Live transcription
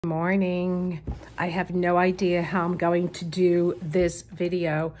Morning. I have no idea how I'm going to do this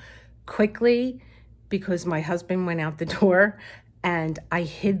video quickly because my husband went out the door and I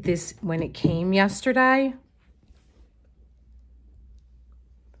hid this when it came yesterday.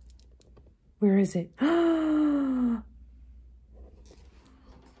 Where is it?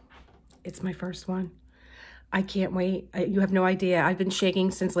 It's my first one. I can't wait. You have no idea. I've been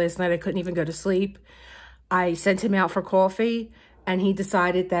shaking since last night. I couldn't even go to sleep. I sent him out for coffee and he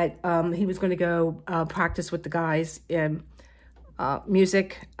decided that he was going to go practice with the guys in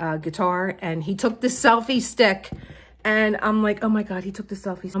music, guitar, and he took the selfie stick. And I'm like, oh my God, he took the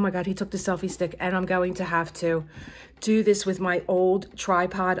selfie. Oh my God, he took the selfie stick. And I'm going to have to do this with my old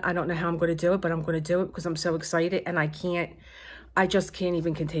tripod. I don't know how I'm going to do it, but I'm going to do it because I'm so excited. And I just can't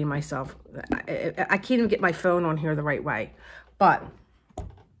even contain myself. I can't even get my phone on here the right way. But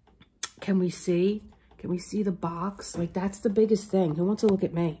can we see? Can we see the box? Like, that's the biggest thing. Who wants to look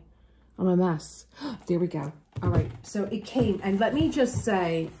at me? I'm a mess. There we go. All right. So it came. And let me just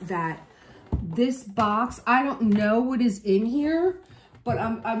say that this box, I don't know what is in here, but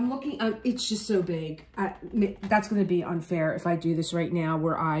I'm looking. It's just so big. That's going to be unfair if I do this right now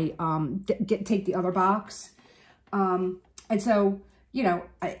where I take the other box. And so, you know,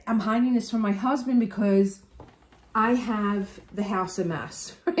 I'm hiding this from my husband because I have the house a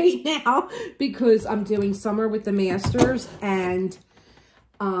mess right now because I'm doing summer with the masters and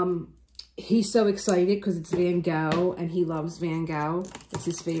he's so excited because it's Van Gogh and he loves Van Gogh. It's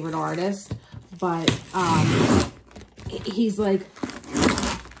his favorite artist. But he's like,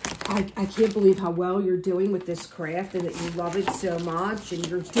 I can't believe how well you're doing with this craft and that you love it so much and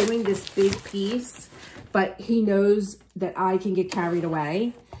you're doing this big piece. But he knows that I can get carried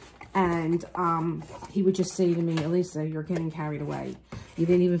away. And he would just say to me, Elisa, you're getting carried away. You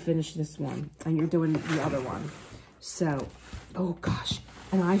didn't even finish this one. And you're doing the other one. So, oh gosh.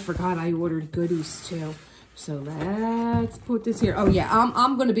 And I forgot I ordered goodies too. So let's put this here. Oh yeah,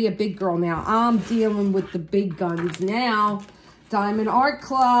 I'm going to be a big girl now. I'm dealing with the big guns now. Diamond Art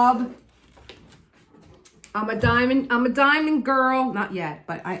Club. I'm a diamond girl. Not yet,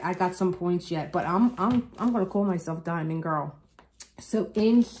 but I got some points yet. But I'm going to call myself Diamond Girl. So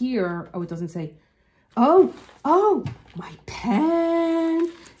in here, oh, it doesn't say. Oh, my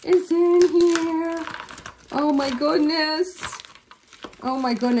pen is in here. Oh my goodness. Oh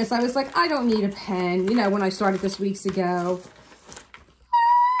my goodness. I was like, I don't need a pen. You know, when I started this weeks ago.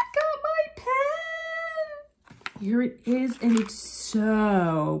 I got my pen. Here it is. And it's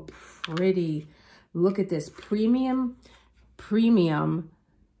so pretty. Look at this. Premium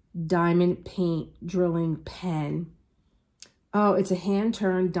diamond paint drilling pen. Oh, it's a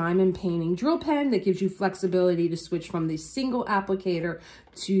hand-turned diamond painting drill pen that gives you flexibility to switch from the single applicator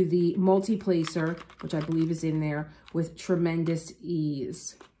to the multi-placer, which I believe is in there, with tremendous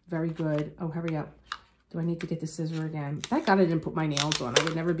ease. Very good. Oh, hurry up. Do I need to get the scissor again? Thank God I didn't put my nails on. I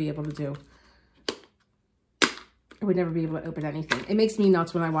would never be able to do. I would never be able to open anything. It makes me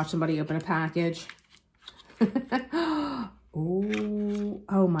nuts when I watch somebody open a package.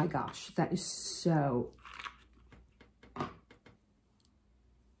 Oh my gosh. That is so...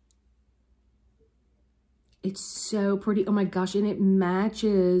 It's so pretty. Oh my gosh. And it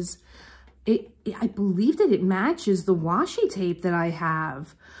matches, I believe that it matches the washi tape that I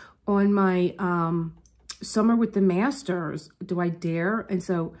have on my Summer with the Masters. Do I dare? And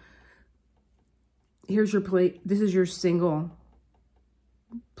so here's your plate. This is your single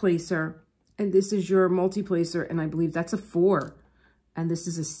placer. And this is your multi-placer. And I believe that's a 4. And this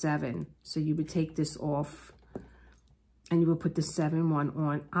is a 7. So you would take this off. And you will put the 7 one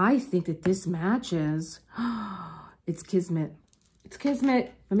on. I think that this matches. It's kismet. It's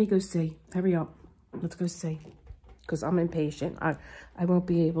kismet. Let me go see. Hurry up. Let's go see. Because I'm impatient. I won't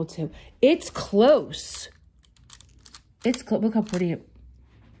be able to. It's close. It's close. Look how pretty it.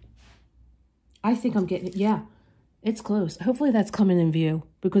 I think I'm getting it. Yeah. It's close. Hopefully that's coming in view.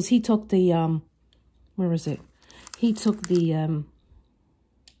 Because he took the, where is it? He took the,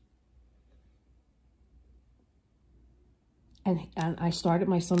 And I started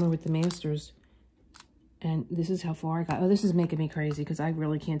my summer with the Masters. And this is how far I got. Oh, this is making me crazy because I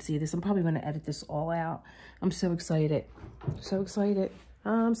really can't see this. I'm probably going to edit this all out. I'm so excited. So excited.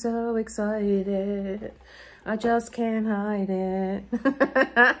 I'm so excited. I just can't hide it.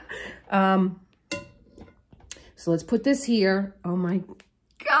 So let's put this here. Oh my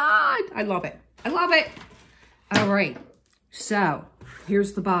God. I love it. I love it. All right. So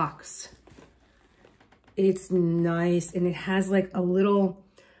here's the box. It's nice, and it has like a little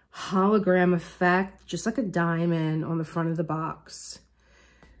hologram effect, just like a diamond on the front of the box.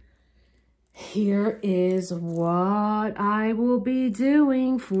 Here is what I will be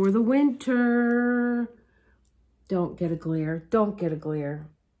doing for the winter. Don't get a glare. Don't get a glare.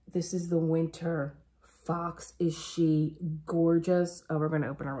 This is the winter fox. Is she gorgeous? Oh, we're going to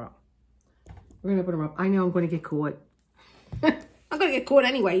open her up. We're going to open her up. I know I'm going to get caught. I'm going to get caught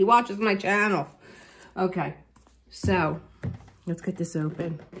anyway. He watches my channel. Okay. So, let's get this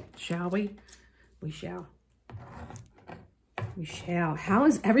open. Shall we? We shall. We shall. How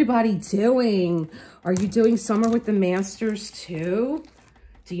is everybody doing? Are you doing Summer with the Masters too?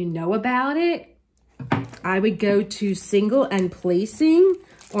 Do you know about it? I would go to Single and Placing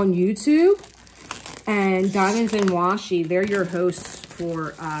on YouTube, and Diamonds and Washi. They're your hosts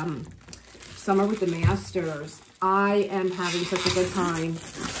for Summer with the Masters. I am having such a good time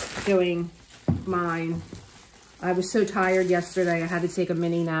doing mine. I was so tired yesterday. I had to take a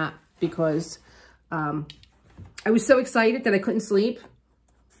mini nap because I was so excited that I couldn't sleep.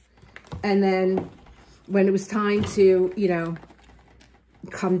 And then when it was time to, you know,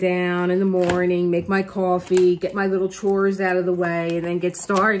 come down in the morning, make my coffee, get my little chores out of the way, and then get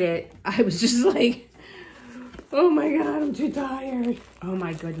started, I was just like, oh my God, I'm too tired. Oh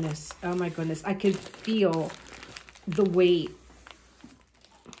my goodness. Oh my goodness. I could feel the weight.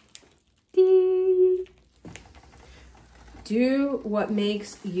 Dee. Do what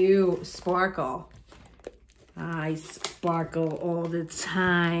makes you sparkle. I sparkle all the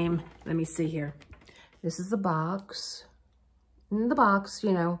time. Let me see here. This is the box. In the box,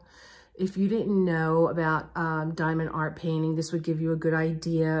 you know, if you didn't know about diamond art painting, this would give you a good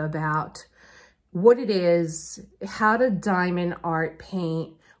idea about what it is, how to diamond art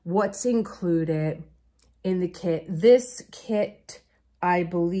paint, what's included in the kit. This kit, I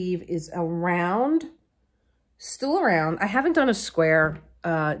believe, is around, still around. I haven't done a square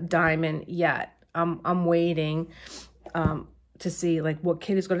diamond yet. I'm waiting to see like what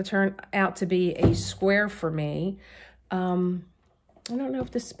kit is going to turn out to be a square for me. I don't know if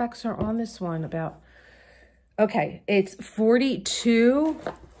the specs are on this one about, okay, it's 42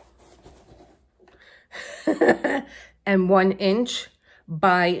 and 1 inch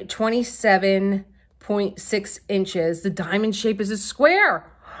by 27.6 inches. The diamond shape is a square.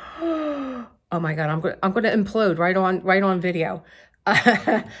 Oh my God, I'm going to implode right on video.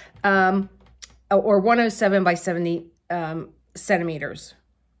 Or 107 by 70 centimeters.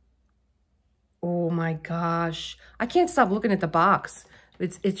 Oh my gosh. I can't stop looking at the box.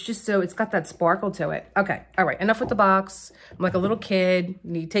 It's just so, it's got that sparkle to it. Okay, all right, enough with the box. I'm like a little kid.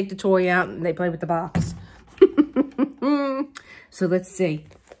 You take the toy out and they play with the box. So let's see.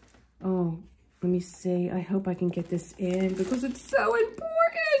 Oh, let me see. I hope I can get this in because it's so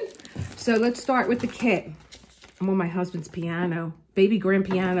important. So let's start with the kit. I'm on my husband's piano. Baby grand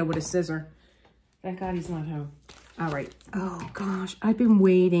piano with a scissor. Thank God he's not home. All right. Oh gosh, I've been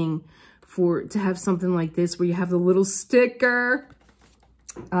waiting to have something like this where you have the little sticker.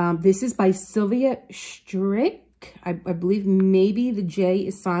 This is by Sylvias Art. I believe maybe the J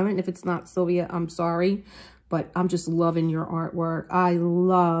is silent. If it's not Sylvia, I'm sorry. But I'm just loving your artwork. I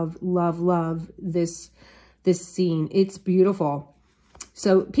love, love, love this scene. It's beautiful.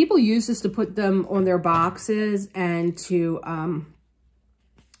 So people use this to put them on their boxes and to,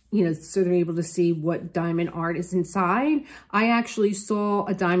 you know, so they're able to see what diamond art is inside. I actually saw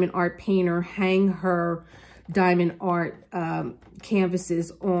a diamond art painter hang her diamond art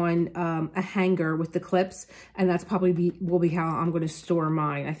canvases on a hanger with the clips, and that's probably will be how I'm going to store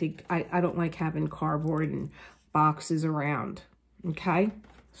mine. I think I don't like having cardboard and boxes around. Okay,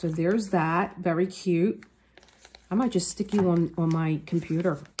 so there's that. Very cute. I might just stick you on my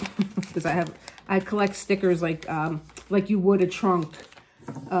computer because I collect stickers like you would a trunk,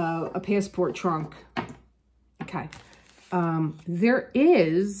 a passport trunk. Okay, there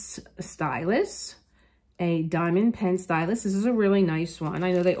is a stylus. A diamond pen stylus. This is a really nice one.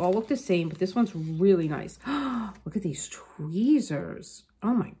 I know they all look the same, but this one's really nice. Look at these tweezers.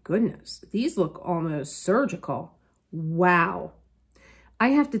 Oh my goodness. These look almost surgical. Wow. I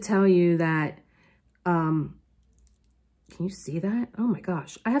have to tell you that, can you see that? Oh my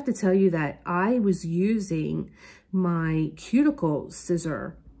gosh. I have to tell you that I was using my cuticle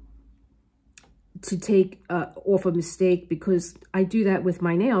scissor to take off a mistake, because I do that with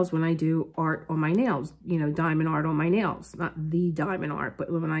my nails when I do art on my nails, you know, diamond art on my nails, not the diamond art,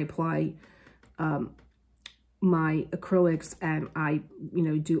 but when I apply my acrylics and I, you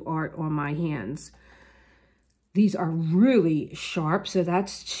know, do art on my hands. These are really sharp, so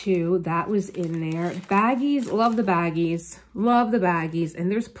that's 2. That was in there. Baggies, love the baggies, love the baggies,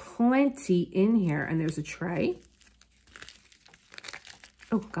 and there's plenty in here, and there's a tray.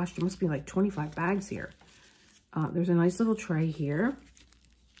 Oh gosh, there must be like 25 bags here. There's a nice little tray here.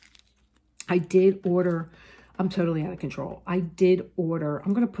 I did order, I'm totally out of control. I did order,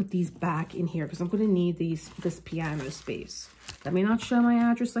 I'm going to put these back in here because I'm going to need this piano space. Let me not show my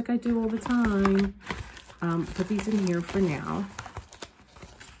address like I do all the time. Put these in here for now.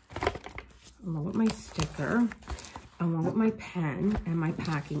 Along with my sticker, along with my pen and my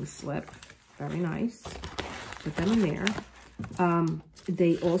packing slip. Very nice. Put them in there.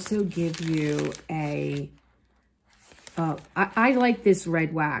 They also give you a, I like this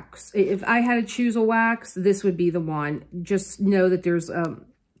red wax. If I had to choose a wax, this would be the one. Just know that there's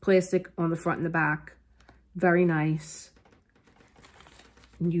plastic on the front and the back. Very nice.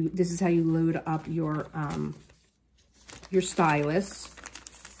 This is how you load up your stylus.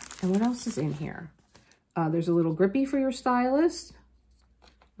 And what else is in here? There's a little grippy for your stylus.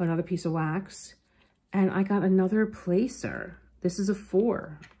 Another piece of wax. And I got another placer. This is a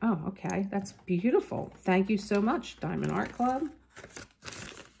 4. Oh, okay. That's beautiful. Thank you so much, Diamond Art Club.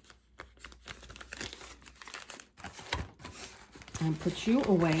 And put you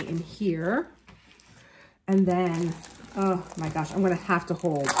away in here. And then, oh my gosh, I'm going to have to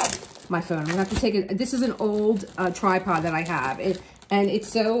hold my phone. I'm going to have to take it. This is an old tripod that I have. And it's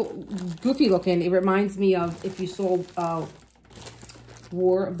so goofy looking. It reminds me of if you saw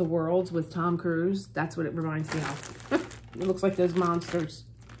War of the Worlds with Tom Cruise. That's what it reminds me of. It looks like those monsters.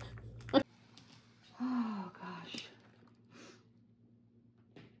 Oh, gosh.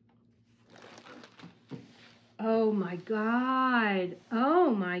 Oh, my God.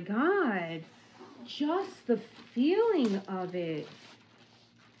 Oh, my God. Just the feeling of it.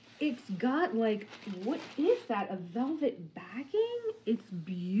 It's got like, what is that? A velvet backing? It's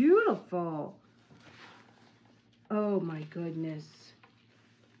beautiful. Oh, my goodness.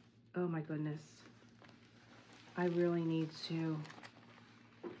 Oh, my goodness. I really need to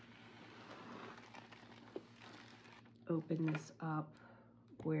open this up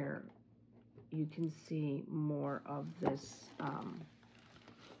where you can see more of this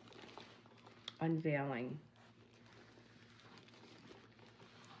unveiling.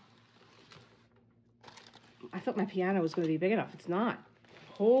 I thought my piano was going to be big enough. It's not.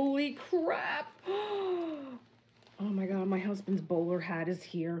 Holy crap. Oh my God, my husband's bowler hat is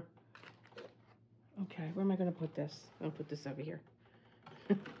here. Okay, where am I going to put this? I'm going to put this over here.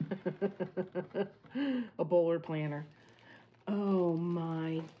 A bowler planner. Oh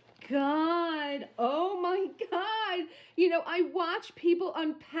my God. Oh my God. You know, I watch people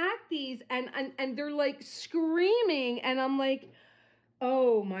unpack these and they're like screaming and I'm like,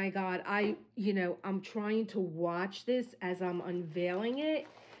 oh my God. I'm trying to watch this as I'm unveiling it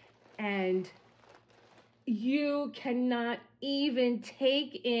and you cannot even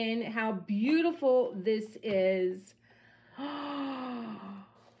take in how beautiful this is.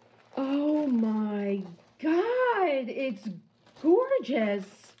 Oh my God, it's gorgeous.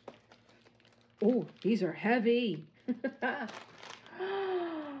 Oh, these are heavy.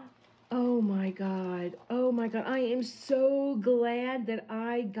 Oh my God. Oh my God. I am so glad that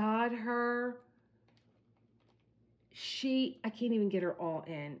I got her. I can't even get her all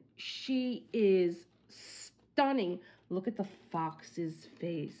in. She is stunning. Look at the fox's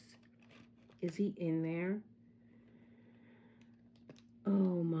face. Is he in there?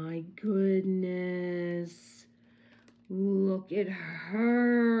 Oh my goodness. Look at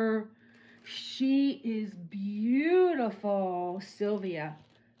her. She is beautiful. Sylvia,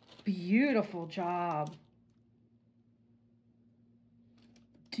 beautiful job.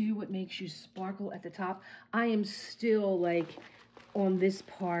 Do what makes you sparkle at the top. I am still like on this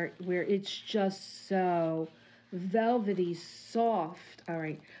part where it's just so velvety soft. All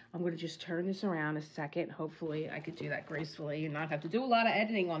right, I'm going to just turn this around a second. Hopefully I could do that gracefully and not have to do a lot of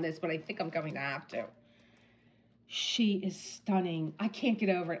editing on this, but I think I'm going to have to. She is stunning. I can't get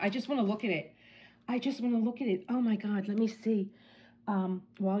over it. I just want to look at it. I just want to look at it. Oh my God, let me see.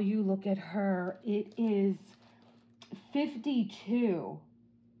 While you look at her, it is 52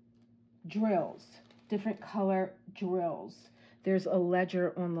 drills, different color drills. There's a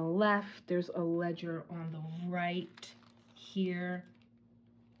ledger on the left. There's a ledger on the right here.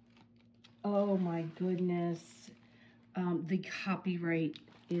 Oh my goodness. The copyright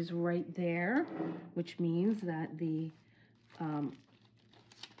is right there, which means that am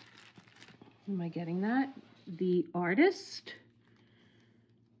I getting that? The artist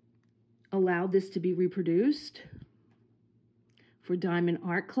allowed this to be reproduced for Diamond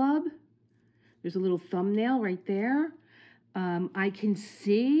Art Club. There's a little thumbnail right there. I can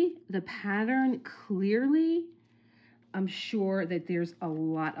see the pattern clearly. I'm sure that there's a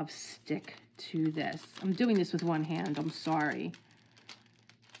lot of stick to this. I'm doing this with one hand. I'm sorry.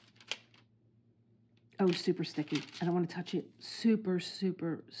 Oh, super sticky. I don't want to touch it. Super,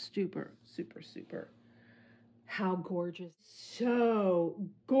 super, super Super, super. How gorgeous. So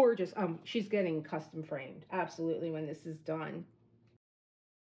gorgeous. She's getting custom framed. Absolutely, when this is done.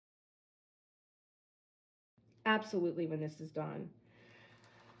 Absolutely, when this is done.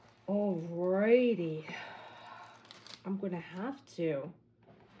 Alrighty. I'm going to have to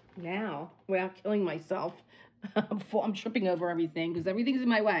now, without killing myself, I'm tripping over everything because everything's in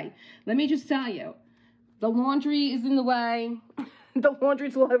my way. Let me just tell you, the laundry is in the way. The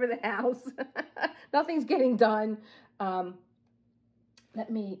laundry's all over the house. Nothing's getting done. Oh,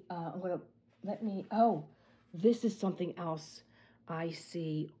 this is something else I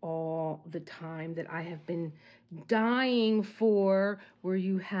see all the time that I have been dying for, where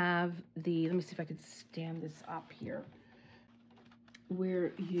you have the, let me see if I can stand this up here,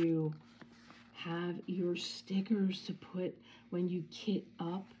 where you have your stickers to put when you kit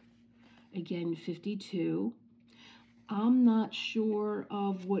up. Again, 52. I'm not sure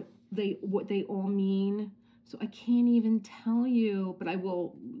of what they all mean, so I can't even tell you, but I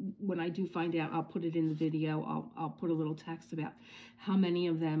will, when I do find out, I'll put it in the video. I'll put a little text about how many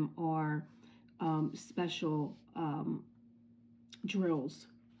of them are special drills.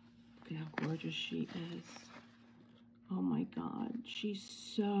 Look at how gorgeous she is. Oh my God, she's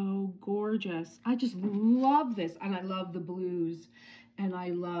so gorgeous. I just love this, and I love the blues, and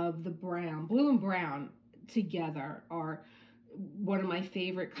I love the brown. Blue and brown together are one of my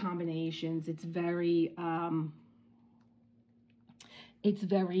favorite combinations. It's very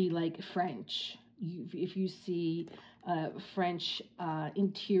like French. If you see French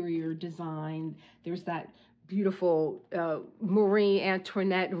interior design, there's that beautiful Marie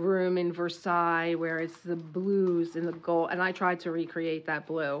Antoinette room in Versailles where it's the blues and the gold, and I tried to recreate that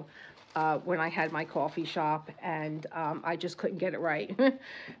blue when I had my coffee shop, and I just couldn't get it right.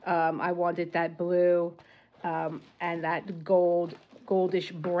 I wanted that blue and that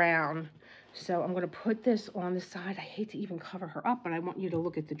goldish brown. So I'm going to put this on the side. I hate to even cover her up, but I want you to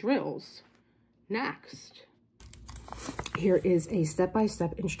look at the drills next. Here is a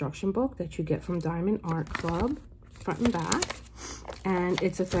step-by-step instruction book that you get from Diamond Art Club, front and back. And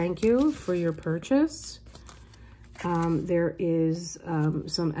it's a thank you for your purchase. There is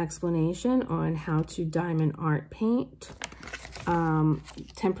some explanation on how to diamond art paint.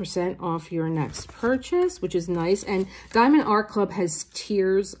 10% off your next purchase, which is nice. And Diamond Art Club has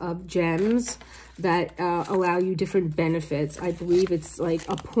tiers of gems that allow you different benefits. I believe it's like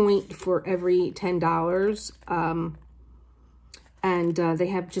a point for every $10. And they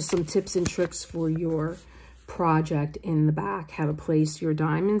have just some tips and tricks for your project in the back. How to place your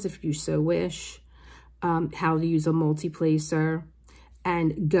diamonds if you so wish. How to use a multi-placer.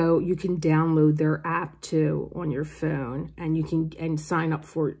 And you can download their app too on your phone, and you can sign up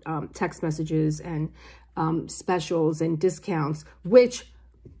for text messages and specials and discounts, which,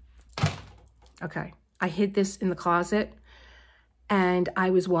 okay, I hid this in the closet, and I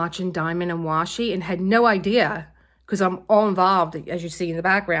was watching Diamond and Washi and had no idea, because I'm all involved, as you see in the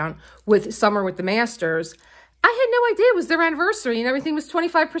background, with Summer with the Masters. I had no idea it was their anniversary and everything was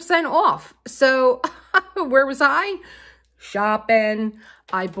 25% off. So where was I? Shopping.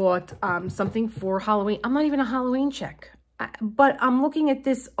 I bought something for Halloween. I'm not even a Halloween chick, but I'm looking at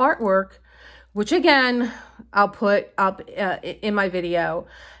this artwork, which again, I'll put up in my video.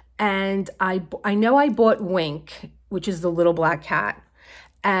 And I know I bought Wink, which is the little black cat.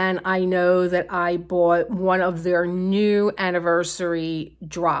 And I know that I bought one of their new anniversary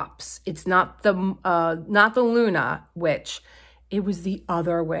drops. It's not the Luna witch. It was the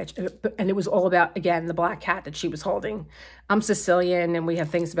other witch. And it was all about, again, the black cat that she was holding. I'm Sicilian, and we have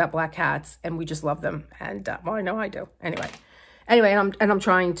things about black cats, and we just love them. And, well, I know I do. Anyway, and I'm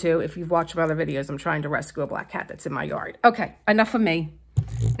trying to, if you've watched my other videos, I'm trying to rescue a black cat that's in my yard. Okay, enough of me.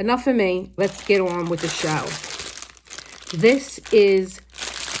 Enough of me. Let's get on with the show. This is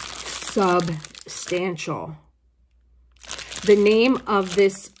substantial. The name of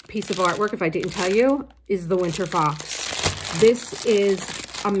this piece of artwork, if I didn't tell you, is The Winter Fox. This is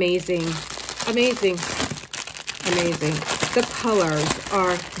amazing. Amazing. Amazing. The colors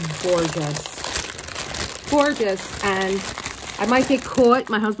are gorgeous. Gorgeous. And I might get caught.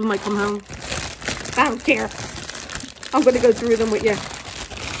 My husband might come home. I don't care. I'm going to go through them with you.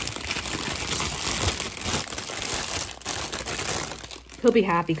 He'll be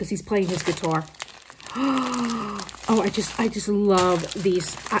happy because he's playing his guitar. Oh, I just love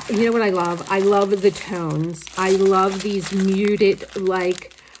these. You know what I love? I love the tones. I love these muted,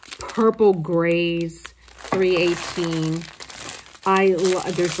 like, purple grays, 318.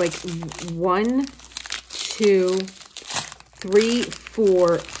 There's like 1, 2, 3,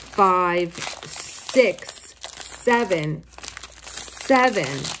 4, 5, 6, 7,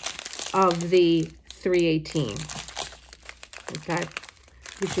 of the 318. Okay.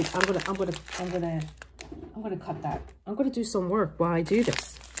 You should, I'm gonna cut that. I'm gonna do some work while I do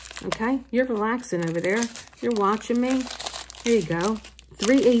this. Okay, you're relaxing over there. You're watching me. There you go.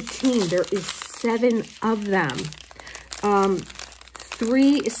 318. There is 7 of them.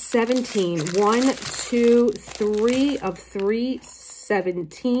 317. 1, 2, 3 of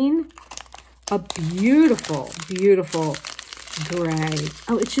 317. A beautiful, beautiful gray.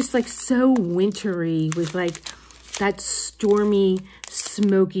 Oh, it's just like so wintry with like that stormy,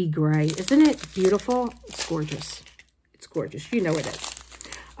 smoky gray. Isn't it beautiful? It's gorgeous. It's gorgeous. You know it is.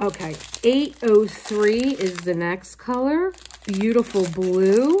 Okay, 803 is the next color. Beautiful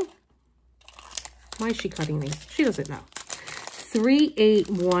blue. Why is she cutting these? She doesn't know.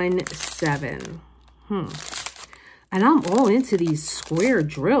 3817. And I'm all into these square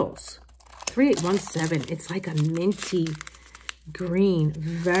drills. 3817. It's like a minty green.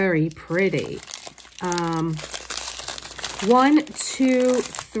 Very pretty. 1, 2,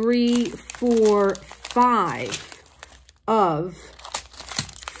 3, 4, 5 of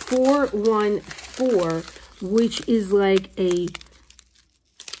 414, which is like a,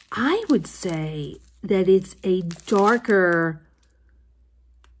 I would say that it's a darker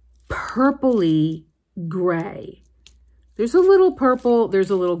purpley gray. There's a little purple, there's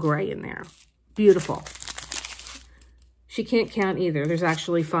a little gray in there. Beautiful. She can't count either. There's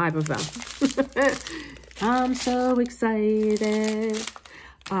actually 5 of them. I'm so excited.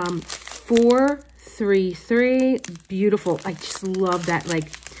 433, beautiful. I just love that.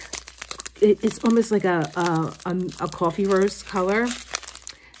 Like, it's almost like a coffee rose color.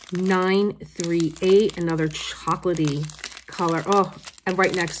 938, another chocolatey color. Oh, and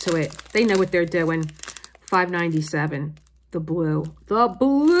right next to it, they know what they're doing. 597, the blue. The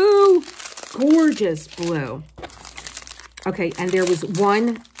blue, gorgeous blue. Okay, and there was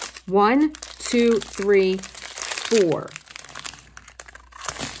 1, 2, 3, 4.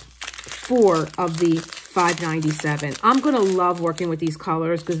 4 of the 597. I'm going to love working with these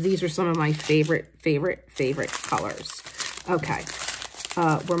colors because these are some of my favorite colors. Okay.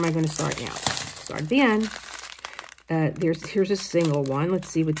 Where am I going to start now? Start at the end. Here's a single one. Let's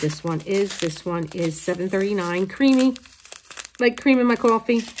see what this one is. This one is 739. Creamy. Like cream in my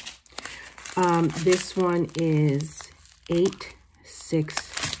coffee. This one is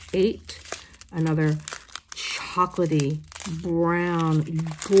 868. Another chocolatey brown,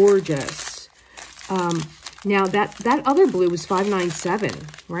 gorgeous. Now that other blue was 597,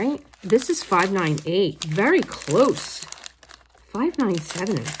 right? This is 598. Very close.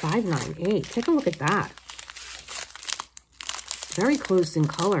 597 and 598. Take a look at that. Very close in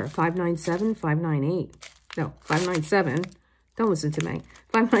color. 597, 598. No, 597. Don't listen to me.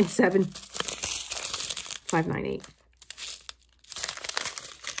 597, 598.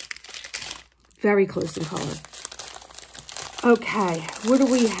 Very close in color. Okay, what do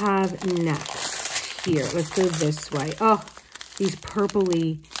we have next here? Let's go this way. Oh, these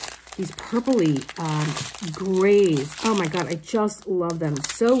purpley grays. Oh my God, I just love them.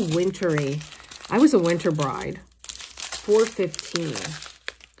 So wintry. I was a winter bride. 415.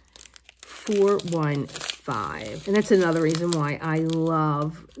 415. And that's another reason why I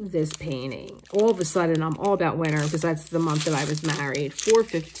love this painting. All of a sudden, I'm all about winter because that's the month that I was married.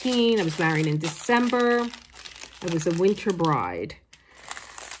 415. I was married in December. I was a winter bride.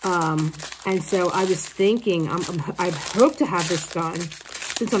 And so I was thinking, I hope to have this done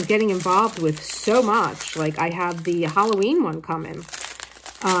since I'm getting involved with so much. Like I have the Halloween one coming.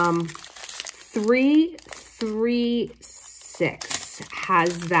 336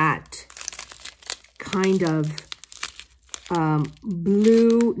 has that kind of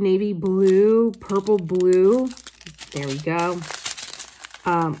blue, navy blue, purple blue. There we go.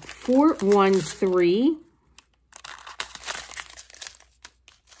 413.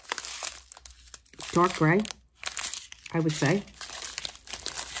 Dark gray, I would say.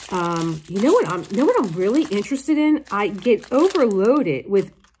 You know what I'm really interested in? I get overloaded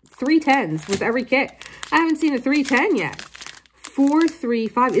with 310s with every kit. I haven't seen a 310 yet.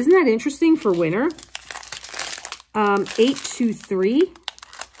 435. Isn't that interesting for winter? 823.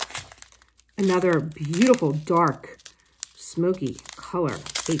 Another beautiful dark smoky color.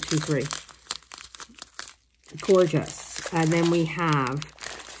 823. Gorgeous. And then we have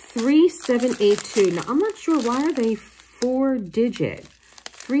 3782. Now, I'm not sure why are they 4-digit.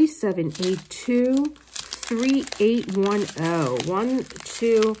 3782, 3810. 1,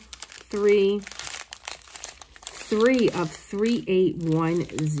 2, 3. 3 of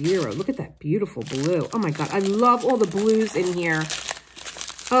 3810. Look at that beautiful blue. Oh my God, I love all the blues in here.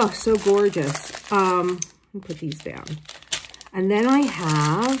 Oh, so gorgeous. Let me put these down. And then I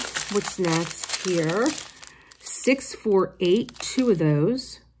have, what's next here? 648, 2 of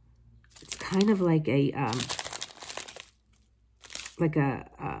those. It's kind of like a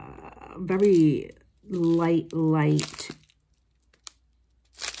very light.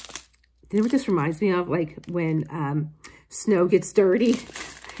 You know what this reminds me of? Like when snow gets dirty,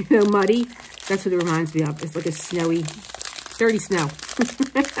 you know, muddy. That's what it reminds me of. It's like a snowy, dirty snow.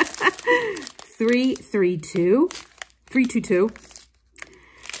 322.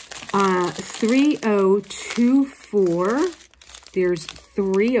 3024. There's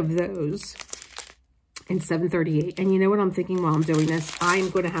 3 of those. And 738. And you know what I'm thinking while I'm doing this? I'm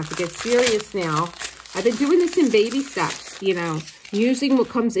going to have to get serious now. I've been doing this in baby steps, you know, using what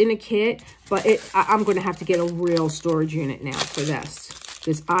comes in a kit, but I'm going to have to get a real storage unit now for this,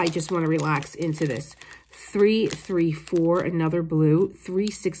 because I just want to relax into this. 334, another blue.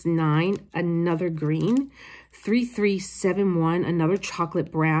 369, another green. 3371, another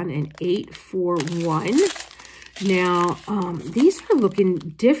chocolate brown, and 841. Now, these are looking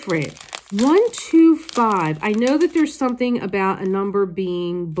different. 125. I know that there's something about a number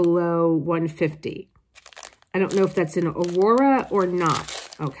being below 150. I don't know if that's in Aurora or not.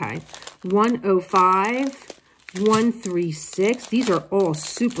 Okay. 105, 136. These are all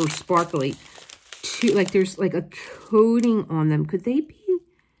super sparkly. Like there's like a coating on them. Could they be?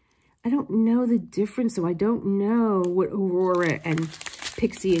 I don't know the difference, so I don't know what Aurora and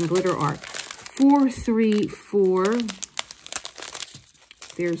Pixie and Glitter are. 434.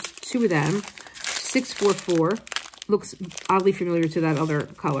 There's 2 of them. 644. Looks oddly familiar to that other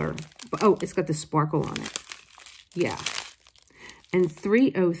color. But, oh, it's got the sparkle on it. Yeah. And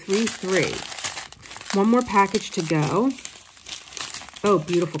 3033. One more package to go. Oh,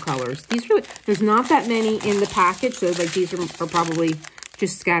 beautiful colors. These really, there's not that many in the package, so like these are probably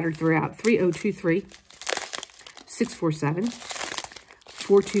just scattered throughout. 3023. 647.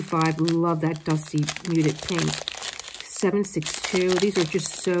 425. Love that dusty muted pink. 762. These are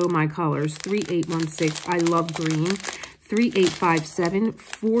just so my colors. 3816. I love green. 3857.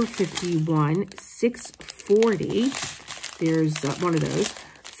 451. 640. There's one of those.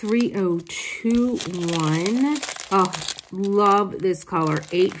 3021. Oh, love this color.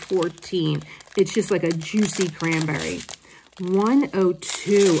 814. It's just like a juicy cranberry.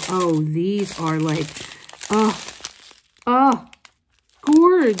 102. Oh, these are like,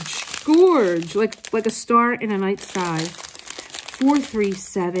 gorge, like a star in a night sky.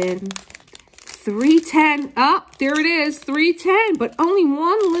 437, 310. Oh, there it is, 310, but only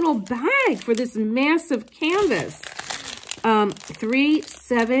one little bag for this massive canvas.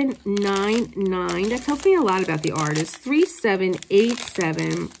 3799. That tells me a lot about the artist.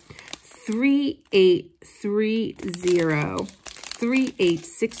 3787, 3830,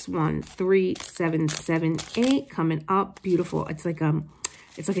 3861, 3778. Coming up, beautiful. It's like a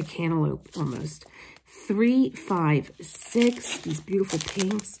cantaloupe almost. 356, these beautiful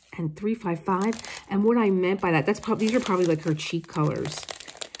pinks, and 355. And what I meant by that, these are probably like her cheek colors.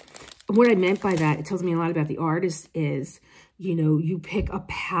 What I meant by that, it tells me a lot about the artist is, you know, you pick a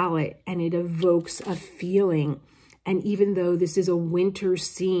palette and it evokes a feeling. And even though this is a winter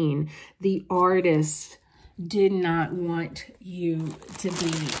scene, the artist did not want you to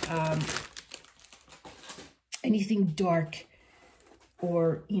be anything dark.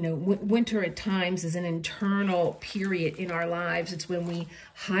 Or, you know, winter at times is an internal period in our lives. It's when we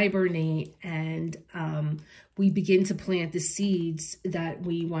hibernate and we begin to plant the seeds that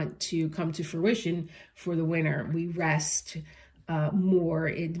we want to come to fruition for the winter. We rest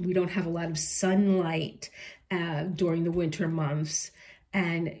more. We don't have a lot of sunlight during the winter months.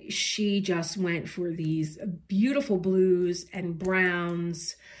 And she just went for these beautiful blues and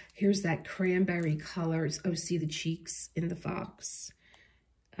browns. Here's that cranberry color. Oh, see the cheeks in the fox.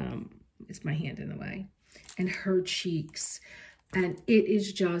 It's my hand in the way, and her cheeks, and it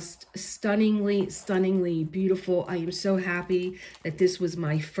is just stunningly beautiful. I am so happy that this was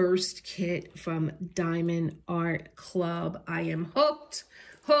my first kit from Diamond Art Club. I am hooked.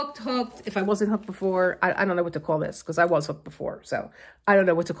 If I wasn't hooked before, I don't know what to call this, because I was hooked before, so I don't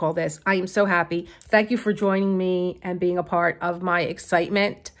know what to call this. I am so happy. Thank you for joining me and being a part of my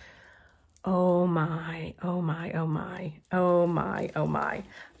excitement. Oh my.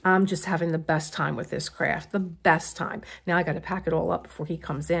 I'm just having the best time with this craft, the best time. Now I got to pack it all up before he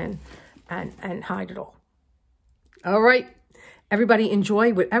comes in and hide it all. All right, everybody,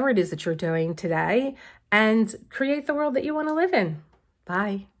 enjoy whatever it is that you're doing today and create the world that you want to live in.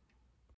 Bye.